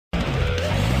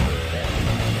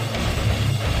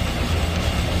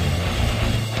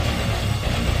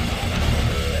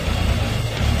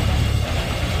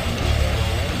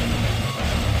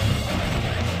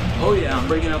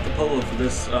breaking out the polo for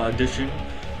this edition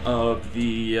of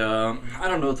the, I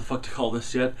don't know what the fuck to call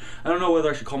this yet. I don't know whether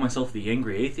I should call myself the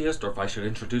Angry Atheist, or if I should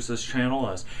introduce this channel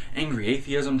as Angry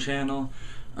Atheism Channel.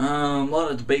 A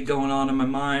lot of debate going on in my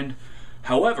mind.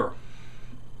 However,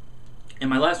 in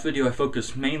my last video I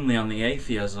focused mainly on the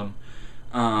atheism,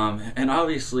 and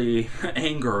obviously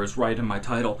anger is right in my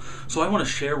title, so I want to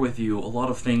share with you a lot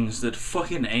of things that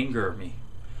fucking anger me.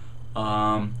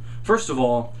 First of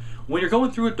all, when you're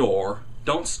going through a door,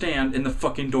 don't stand in the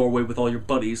fucking doorway with all your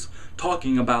buddies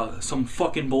talking about some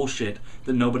fucking bullshit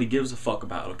that nobody gives a fuck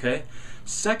about, okay?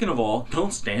 Second of all,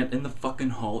 don't stand in the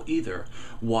fucking hall either.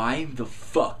 Why the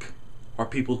fuck are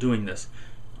people doing this?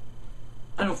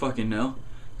 I don't fucking know.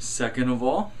 Second of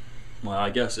all, well,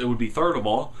 I guess it would be third of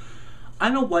all,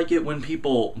 I don't like it when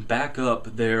people back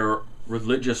up their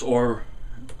religious or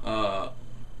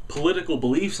political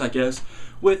beliefs, I guess,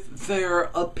 with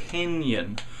their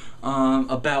opinion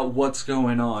about what's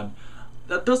going on.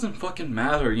 That doesn't fucking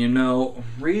matter, you know.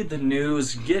 Read the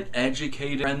news, get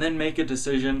educated, and then make a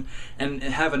decision and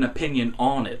have an opinion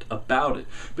on it, about it.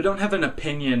 But don't have an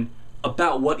opinion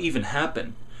about what even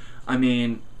happened. I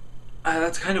mean,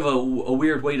 that's kind of a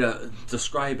weird way to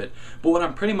describe it. But what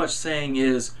I'm pretty much saying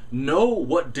is, know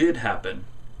what did happen,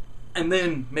 and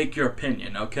then make your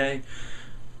opinion, okay?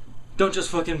 Don't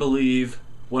just fucking believe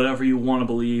whatever you want to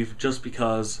believe just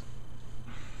because,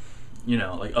 you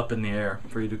know, like up in the air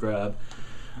for you to grab.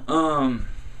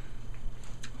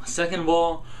 Second of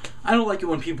all, I don't like it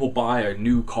when people buy a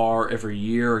new car every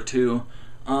year or two.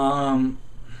 What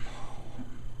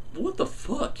the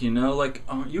fuck, you know? Like,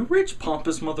 you rich,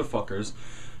 pompous motherfuckers.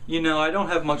 You know, I don't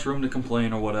have much room to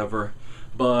complain or whatever,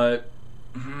 but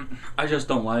I just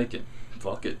don't like it.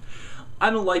 Fuck it. I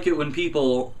don't like it when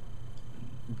people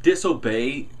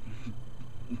disobey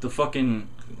the fucking,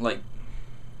 like,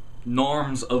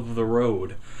 norms of the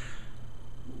road.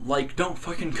 Like, don't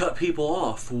fucking cut people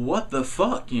off. What the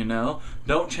fuck, you know?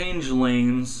 Don't change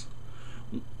lanes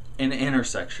in an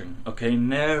intersection, okay?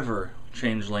 Never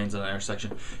change lanes in an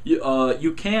intersection.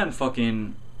 You can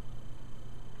fucking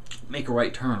make a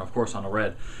right turn, of course, on a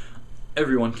red.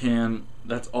 Everyone can.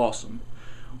 That's awesome.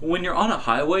 When you're on a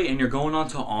highway and you're going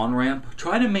onto an on-ramp,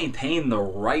 try to maintain the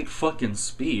right fucking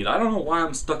speed. I don't know why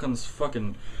I'm stuck on this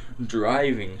fucking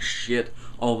driving shit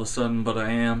all of a sudden, but I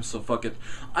am, so fuck it.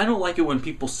 I don't like it when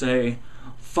people say,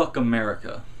 fuck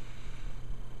America.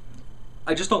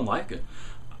 I just don't like it.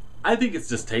 I think it's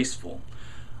distasteful.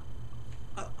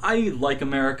 I like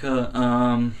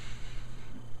America.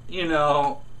 You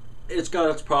know, it's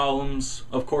got its problems.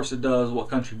 Of course it does. What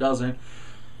country doesn't?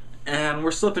 And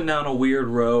we're slipping down a weird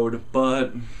road,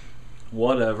 but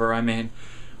whatever. I mean,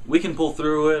 we can pull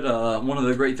through it. One of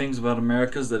the great things about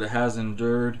America is that it has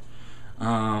endured.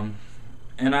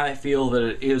 And I feel that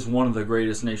it is one of the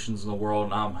greatest nations in the world,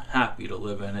 and I'm happy to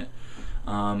live in it.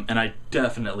 And I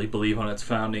definitely believe on its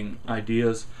founding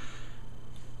ideas.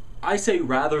 I say,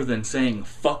 rather than saying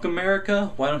fuck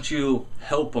America, why don't you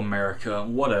help America?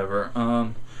 Whatever.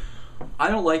 I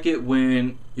don't like it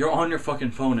when you're on your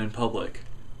fucking phone in public.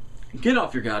 Get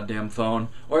off your goddamn phone,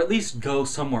 or at least go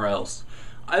somewhere else.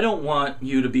 I don't want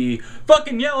you to be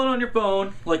fucking yelling on your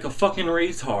phone like a fucking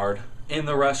retard in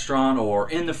the restaurant or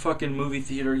in the fucking movie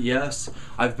theater. Yes,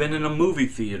 I've been in a movie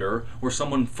theater where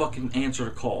someone fucking answered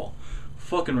a call.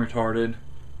 Fucking retarded.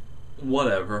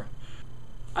 Whatever.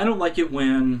 I don't like it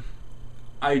when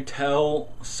I tell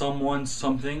someone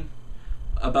something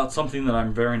about something that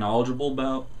I'm very knowledgeable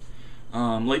about.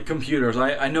 Like computers.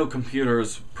 I know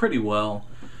computers pretty well.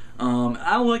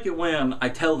 I don't like it when I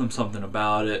tell them something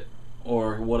about it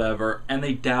or whatever and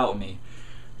they doubt me.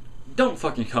 Don't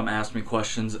fucking come ask me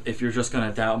questions if you're just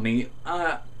gonna doubt me.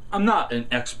 I'm not an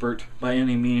expert by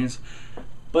any means,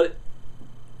 but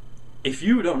if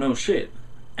you don't know shit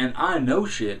and I know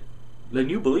shit, then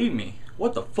you believe me.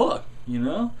 What the fuck, you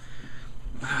know?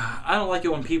 I don't like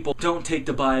it when people don't take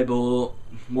the Bible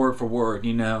word for word,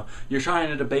 you know. You're trying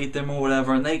to debate them or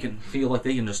whatever, and they can feel like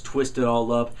they can just twist it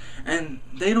all up, and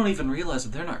they don't even realize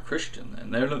that they're not Christian,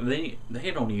 and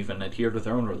they don't even adhere to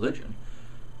their own religion.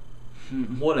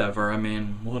 Whatever, I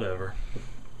mean, whatever.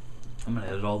 I'm gonna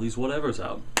edit all these whatevers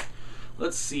out.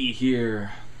 Let's see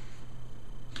here.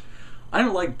 I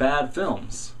don't like bad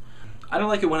films. I don't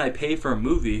like it when I pay for a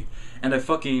movie and I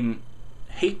fucking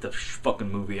hate the fucking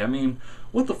movie. I mean,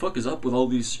 what the fuck is up with all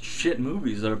these shit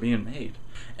movies that are being made?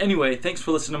 Anyway, thanks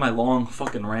for listening to my long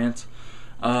fucking rant.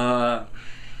 That's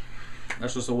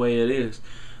just the way it is.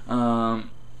 Awesome.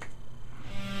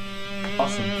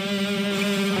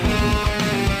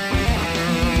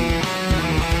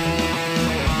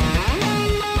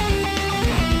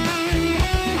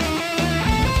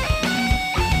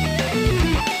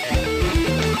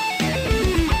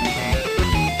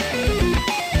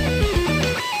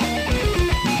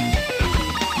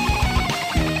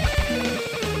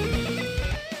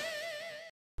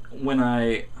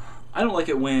 don't like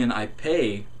it when I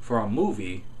pay for a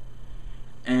movie,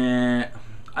 and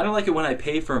I don't like it when I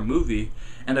pay for a movie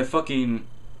and I fucking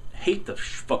hate the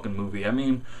fucking movie. I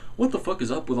mean, what the fuck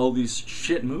is up with all these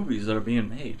shit movies that are being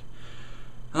made?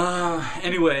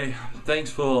 Anyway,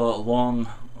 thanks for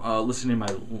listening to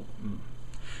my.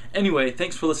 Anyway,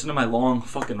 thanks for listening to my long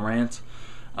fucking rant.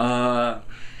 That's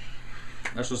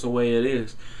just the way it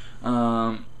is.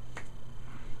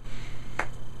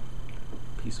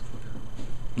 Piece of fucking.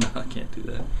 No, I can't do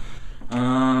that.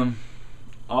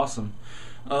 Awesome.